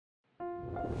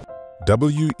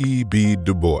W.E.B.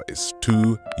 Du Bois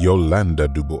to Yolanda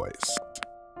Du Bois.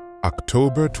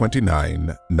 October 29,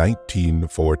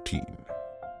 1914.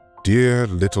 Dear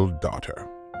little daughter,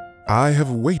 I have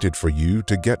waited for you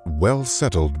to get well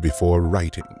settled before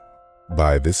writing.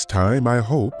 By this time, I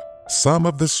hope, some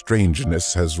of the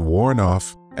strangeness has worn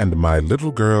off and my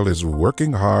little girl is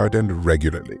working hard and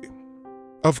regularly.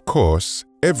 Of course,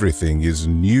 everything is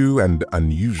new and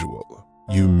unusual.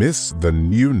 You miss the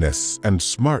newness and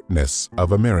smartness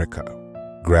of America.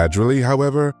 Gradually,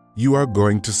 however, you are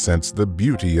going to sense the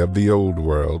beauty of the old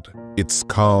world, its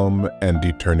calm and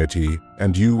eternity,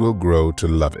 and you will grow to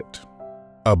love it.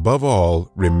 Above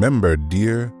all, remember,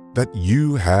 dear, that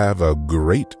you have a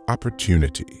great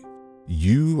opportunity.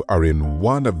 You are in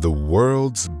one of the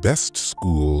world's best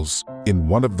schools, in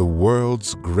one of the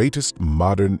world's greatest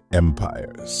modern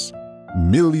empires.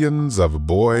 Millions of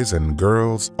boys and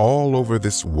girls all over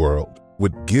this world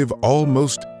would give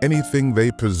almost anything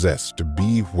they possess to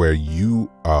be where you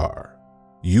are.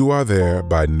 You are there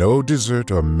by no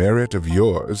desert or merit of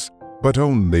yours, but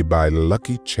only by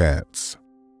lucky chance.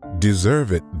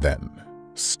 Deserve it then.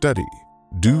 Study.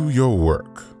 Do your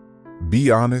work. Be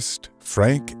honest,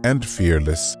 frank, and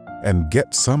fearless, and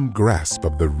get some grasp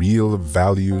of the real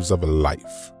values of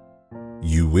life.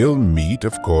 You will meet,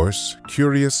 of course,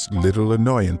 curious little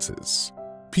annoyances.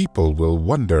 People will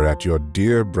wonder at your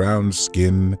dear brown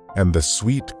skin and the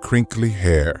sweet crinkly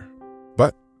hair.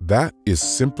 But that is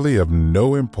simply of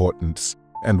no importance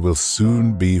and will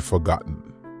soon be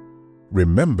forgotten.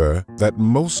 Remember that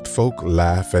most folk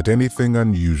laugh at anything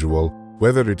unusual,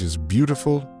 whether it is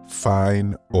beautiful,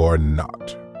 fine, or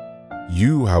not.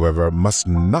 You, however, must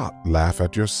not laugh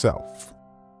at yourself.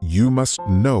 You must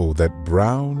know that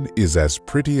brown is as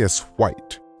pretty as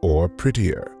white, or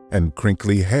prettier, and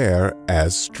crinkly hair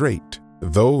as straight,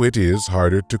 though it is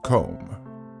harder to comb.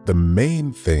 The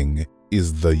main thing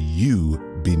is the you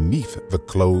beneath the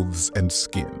clothes and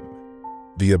skin.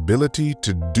 The ability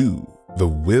to do, the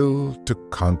will to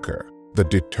conquer, the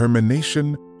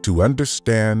determination to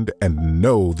understand and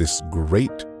know this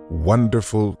great,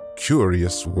 wonderful,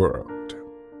 curious world.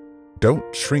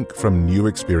 Don't shrink from new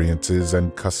experiences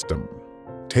and custom.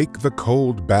 Take the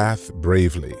cold bath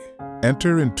bravely.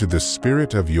 Enter into the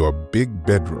spirit of your big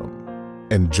bedroom.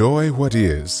 Enjoy what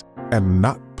is and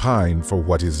not pine for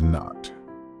what is not.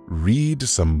 Read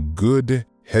some good,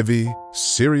 heavy,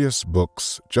 serious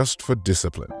books just for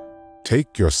discipline.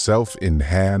 Take yourself in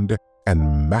hand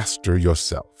and master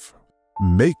yourself.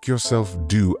 Make yourself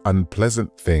do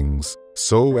unpleasant things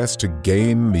so as to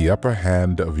gain the upper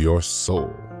hand of your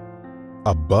soul.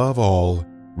 Above all,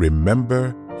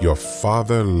 remember your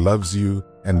Father loves you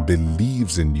and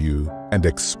believes in you and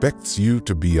expects you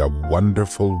to be a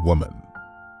wonderful woman.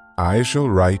 I shall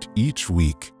write each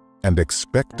week and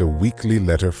expect a weekly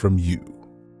letter from you.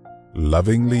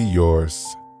 Lovingly yours,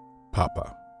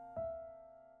 Papa.